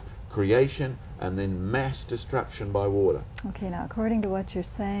talks of creation and then mass destruction by water. Okay, now according to what you're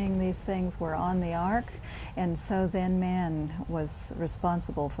saying, these things were on the ark, and so then man was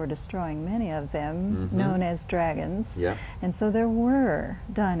responsible for destroying many of them, known as dragons. Yeah. And so there were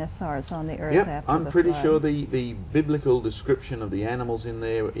dinosaurs on the earth after I'm the pretty flood. sure the biblical description of the animals in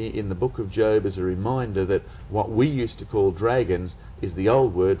there in the book of Job is a reminder that what we used to call dragons is the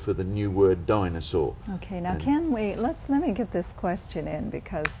old word for the new word dinosaur. Okay, now can we, let me get this question in,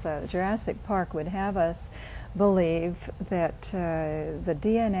 because Jurassic Park would have us believe that the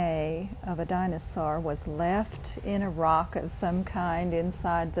DNA of a dinosaur was left in a rock of some kind in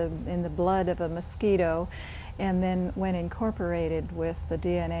the blood of a mosquito, and then when incorporated with the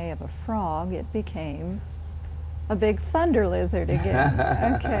DNA of a frog, it became a big thunder lizard again.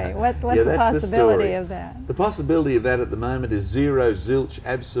 Okay, what's the possibility of that? The possibility of that at the moment is zero, zilch,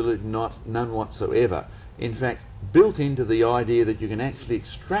 absolutely none whatsoever. In fact, built into the idea that you can actually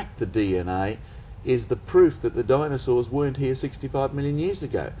extract the DNA is the proof that the dinosaurs weren't here 65 million years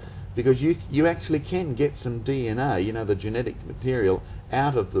ago, because you actually can get some DNA, you know, the genetic material,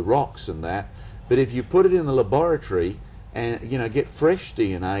 out of the rocks and that, but if you put it in the laboratory and, you know, get fresh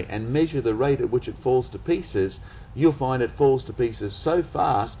DNA and measure the rate at which it falls to pieces, you'll find it falls to pieces so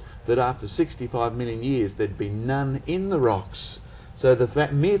fast that after 65 million years there'd be none in the rocks. So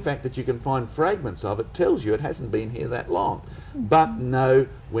the mere fact that you can find fragments of it tells you it hasn't been here that long. But no,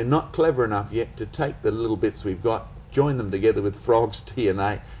 we're not clever enough yet to take the little bits we've got, join them together with frogs'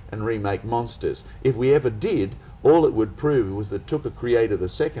 DNA and remake monsters. If we ever did, all it would prove was that it took a creator the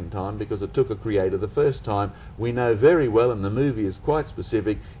second time because it took a creator the first time. We know very well, and the movie is quite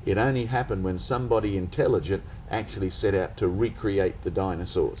specific, it only happened when somebody intelligent actually set out to recreate the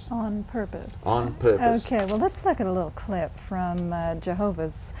dinosaurs. On purpose. On purpose. Okay, well, let's look at a little clip from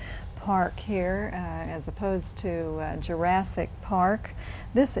Jehovah's Park here, as opposed to Jurassic Park.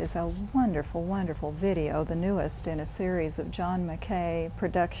 This is a wonderful, wonderful video, the newest in a series of John MacKay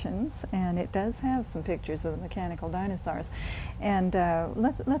productions, and it does have some pictures of the mechanical dinosaurs. And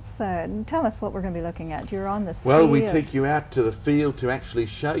let's tell us what we're going to be looking at. You're on the sea. Well, we take you out to the field to actually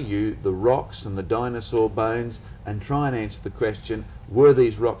show you the rocks and the dinosaur bones and try and answer the question, were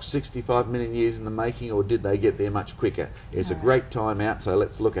these rocks 65 million years in the making, or did they get there much quicker? It's a great time out, so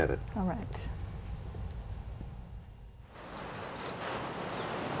let's look at it. All right.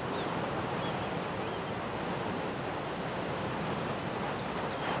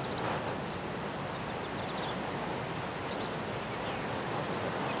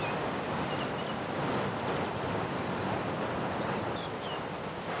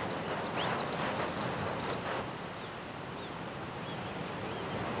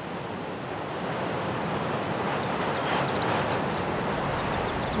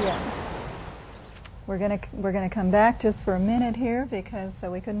 We're gonna come back just for a minute here because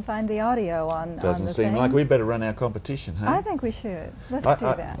we couldn't find the audio on Doesn't the seem thing. like we better run our competition, huh? I think we should. Let's do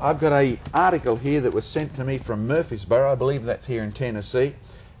that. I've got an article here that was sent to me from Murfreesboro. I believe that's here in Tennessee.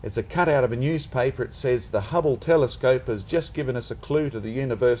 It's a cutout of a newspaper. It says the Hubble telescope has just given us a clue to the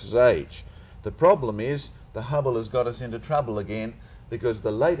universe's age. The problem is the Hubble has got us into trouble again because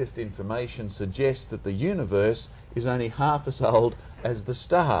the latest information suggests that the universe is only half as old as the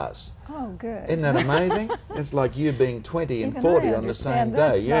stars. Oh, good. Isn't that amazing? It's like you being 20 and Even 40 I on the same understand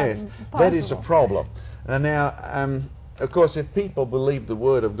day. that's Yes, not that is a possible. problem. Now, of course, if people believed the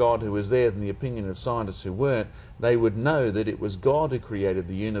word of God who was there than the opinion of scientists who weren't, they would know that it was God who created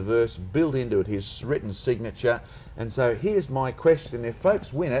the universe, built into it his written signature. And so here's my question. If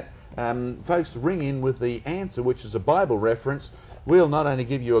folks win it, folks ring in with the answer, which is a Bible reference. We'll not only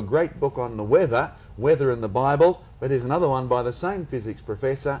give you a great book on the weather in the Bible, but there's another one by the same physics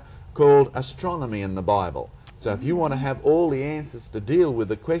professor called Astronomy in the Bible. So if you want to have all the answers to deal with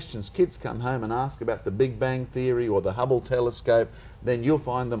the questions kids come home and ask about the Big Bang Theory or the Hubble telescope, then you'll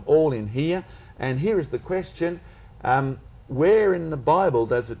find them all in here. And here is the question, where in the Bible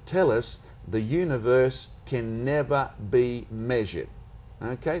does it tell us the universe can never be measured?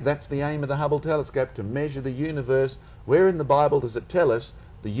 Okay, that's the aim of the Hubble telescope, to measure the universe. Where in the Bible does it tell us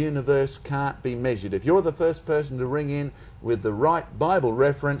the universe can't be measured? If you're the first person to ring in with the right Bible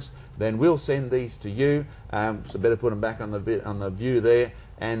reference, then we'll send these to you. So better put them back on the view there,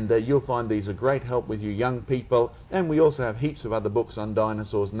 and you'll find these a great help with you young people. And we also have heaps of other books on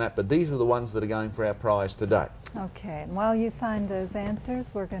dinosaurs and that, but these are the ones that are going for our prize today. Okay, and while you find those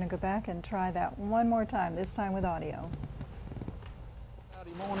answers, we're going to go back and try that one more time, this time with audio.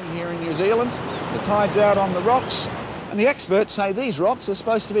 Morning here in New Zealand. The tide's out on the rocks, and the experts say these rocks are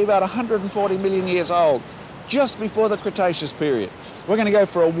supposed to be about 140 million years old, just before the Cretaceous period. We're going to go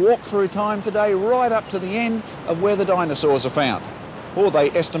for a walk through time today, right up to the end of where the dinosaurs are found. Or they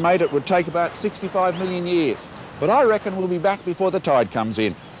estimate it would take about 65 million years, but I reckon we'll be back before the tide comes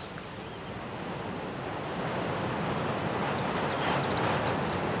in.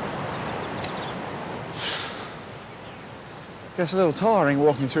 It's a little tiring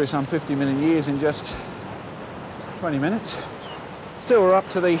walking through some 50 million years in just 20 minutes. Still, we're up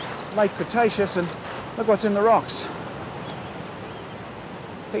to the late Cretaceous, and look what's in the rocks.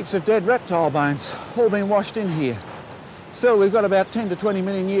 Heaps of dead reptile bones, all been washed in here. Still, we've got about 10 to 20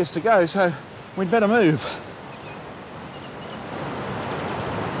 million years to go, so we'd better move.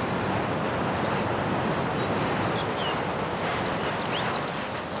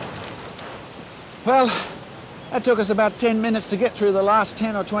 Well, that took us about 10 minutes to get through the last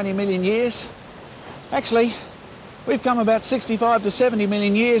 10 or 20 million years. Actually, we've come about 65 to 70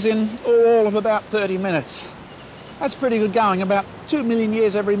 million years in all of about 30 minutes. That's pretty good going, about 2 million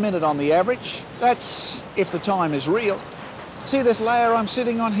years every minute on the average. That's if the time is real. See this layer I'm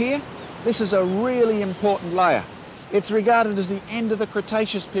sitting on here? This is a really important layer. It's regarded as the end of the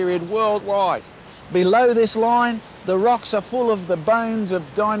Cretaceous period worldwide. Below this line, the rocks are full of the bones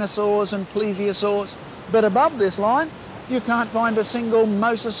of dinosaurs and plesiosaurs. But above this line, you can't find a single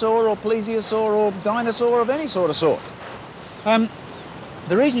mosasaur or plesiosaur or dinosaur of any sort of sort.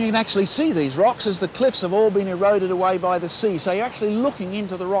 The reason you can actually see these rocks is the cliffs have all been eroded away by the sea, so you're actually looking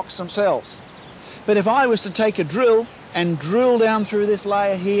into the rocks themselves. But if I was to take a drill and drill down through this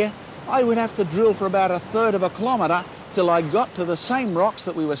layer here, I would have to drill for about 1/3 of a kilometre till I got to the same rocks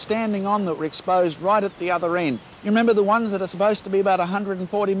that we were standing on that were exposed right at the other end. You remember the ones that are supposed to be about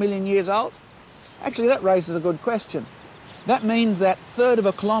 140 million years old? Actually, that raises a good question. That means that 1/3 of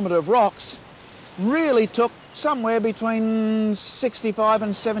a kilometre of rocks really took somewhere between 65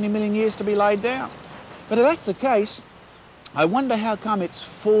 and 70 million years to be laid down. But if that's the case, I wonder how come it's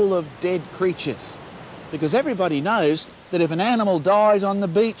full of dead creatures. Because everybody knows that if an animal dies on the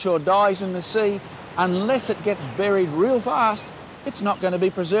beach or dies in the sea, unless it gets buried real fast, it's not going to be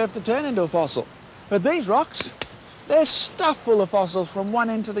preserved to turn into a fossil. But these rocks, they're stuffed full of fossils from one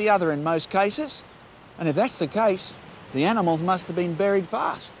end to the other in most cases. And if that's the case, the animals must have been buried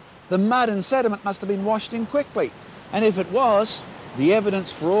fast. The mud and sediment must have been washed in quickly. And if it was, the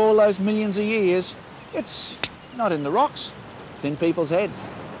evidence for all those millions of years, it's not in the rocks, it's in people's heads.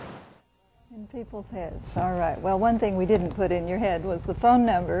 In people's heads. All right. Well, one thing we didn't put in your head was the phone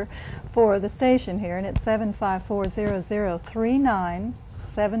number for the station here, and it's 754-0039,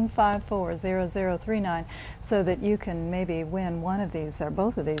 754-0039, so that you can maybe win one of these or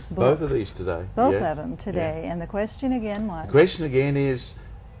both of these books. Both of these today. Both yes. of them today. Yes. And the question again was? The question again is,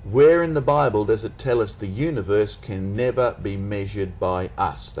 where in the Bible does it tell us the universe can never be measured by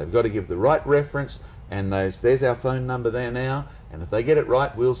us? They've got to give the right reference, and there's our phone number there now. And if they get it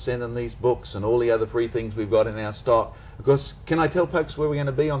right, we'll send them these books and all the other free things we've got in our stock. Of course, can I tell folks where we're going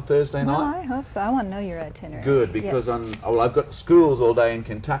to be on Thursday night? Well, I hope so. I want to know your itinerary. Good, because yes. I've got schools all day in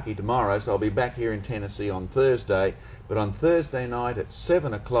Kentucky tomorrow, so I'll be back here in Tennessee on Thursday. But on Thursday night at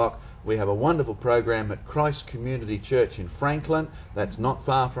 7 o'clock, we have a wonderful program at Christ Community Church in Franklin. That's not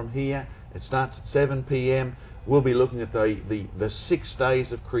far from here. It starts at 7 p.m. We'll be looking at the 6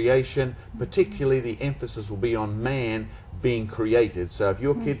 days of creation. Particularly the emphasis will be on man being created. So if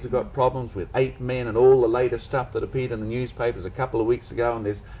your kids have got problems with ape men and all the latest stuff that appeared in the newspapers a couple of weeks ago, and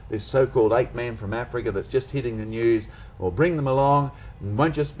there's this so-called ape man from Africa that's just hitting the news, well, bring them along. It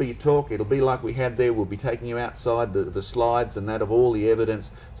won't just be talk, it'll be like we had there. We'll be taking you outside the slides and that of all the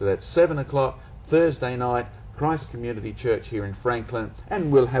evidence. So that's 7 o'clock Thursday night, Christ Community Church here in Franklin,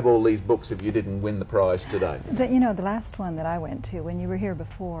 and we'll have all these books if you didn't win the prize today. You know, the last one that I went to, when you were here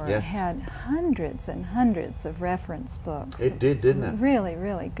before, yes. had hundreds and hundreds of reference books. It did, didn't it? Really,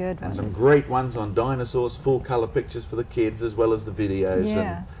 really good and ones. some great ones on dinosaurs, full colour pictures for the kids, as well as the videos. Yes.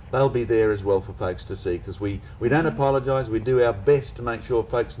 And they'll be there as well for folks to see, because we don't apologise. We do our best to make sure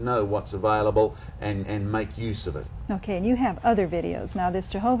folks know what's available and make use of it. Okay, and you have other videos. Now, this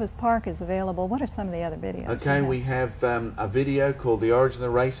Jehovah's Park is available. What are some of the other videos? Okay, we have a video called The Origin of the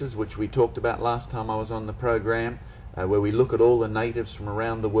Races, which we talked about last time I was on the program, where we look at all the natives from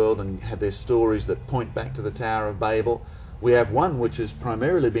around the world and have their stories that point back to the Tower of Babel. We have one which has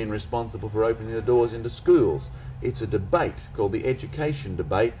primarily been responsible for opening the doors into schools. It's a debate called the Education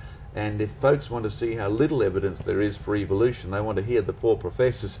Debate, and if folks want to see how little evidence there is for evolution, they want to hear the 4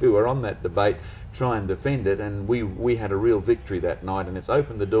 professors who are on that debate try and defend it, and we had a real victory that night, and it's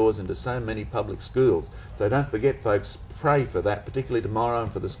opened the doors into so many public schools. So don't forget, folks, pray for that, particularly tomorrow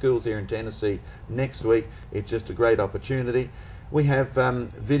and for the schools here in Tennessee next week. It's just a great opportunity. We have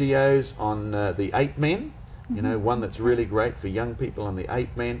videos on the ape men, you know, one that's really great for young people on the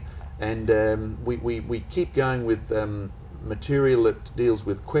ape men, and we keep going with material that deals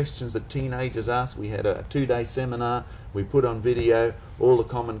with questions that teenagers ask. We had a 2-day seminar. We put on video all the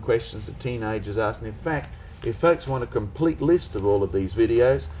common questions that teenagers ask. And in fact, if folks want a complete list of all of these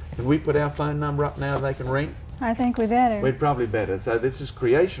videos, can we put our phone number up now they can ring? I think we better. We'd probably better. So this is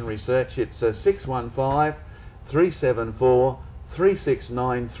Creation Research. It's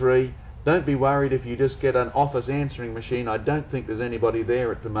 615-374-3693. Don't be worried if you just get an office answering machine. I don't think there's anybody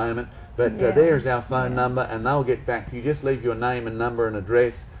there at the moment. But there's our phone number, and they'll get back to you. Just leave your name and number and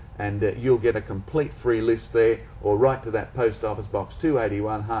address, and you'll get a complete free list there, or write to that Post Office Box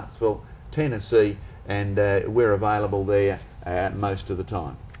 281, Hartsville, Tennessee, and we're available there most of the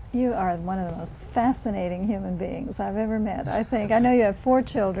time. You are one of the most fascinating human beings I've ever met, I think. I know you have 4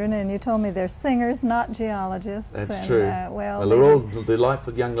 children, and you told me they're singers, not geologists. That's and, true. Well, they're all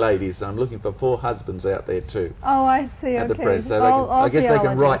delightful young ladies, so I'm looking for 4 husbands out there too. Oh, I see, at okay. the press. So all I guess they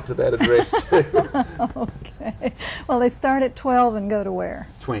can write to that address too. Okay. Well, they start at 12 and go to where?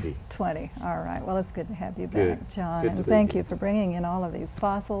 20. 20. All right. Well, it's good to have you Good. back, John. Good to and be thank here. you for bringing in all of these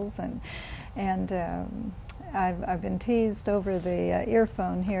fossils. And I've been teased over the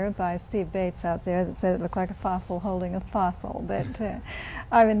earphone here by Steve Bates out there that said it looked like a fossil holding a fossil. But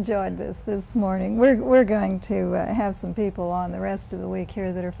I've enjoyed this morning. We're going to have some people on the rest of the week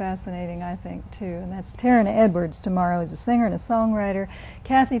here that are fascinating, I think, too. And that's Taryn Edwards tomorrow. He's a singer and a songwriter.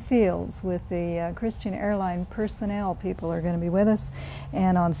 Kathy Fields with the Christian Airline personnel people are going to be with us.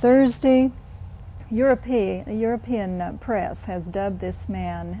 And on Thursday, Thursday, European press has dubbed this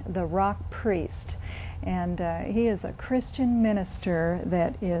man the Rock Priest, and he is a Christian minister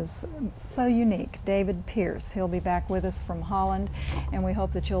that is so unique. David Pierce. He'll be back with us from Holland, and we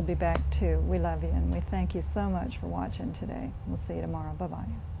hope that you'll be back too. We love you, and we thank you so much for watching today. We'll see you tomorrow. Bye-bye.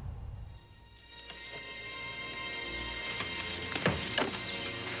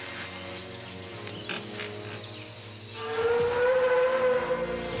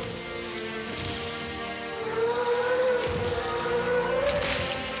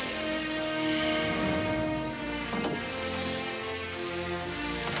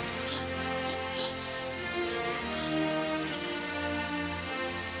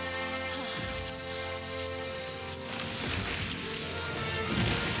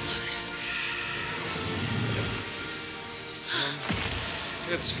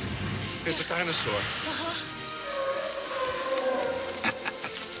 It's a dinosaur. You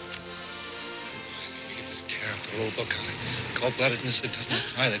get this tear off the little book on it. Cold-bloodedness, it doesn't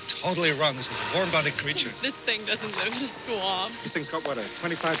apply. They're totally wrong. This is a warm-bodied creature. This thing doesn't live in a swamp. This thing's got, what, a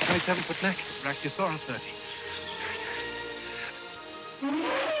 25, 27-foot neck? Brachiosaurus 30.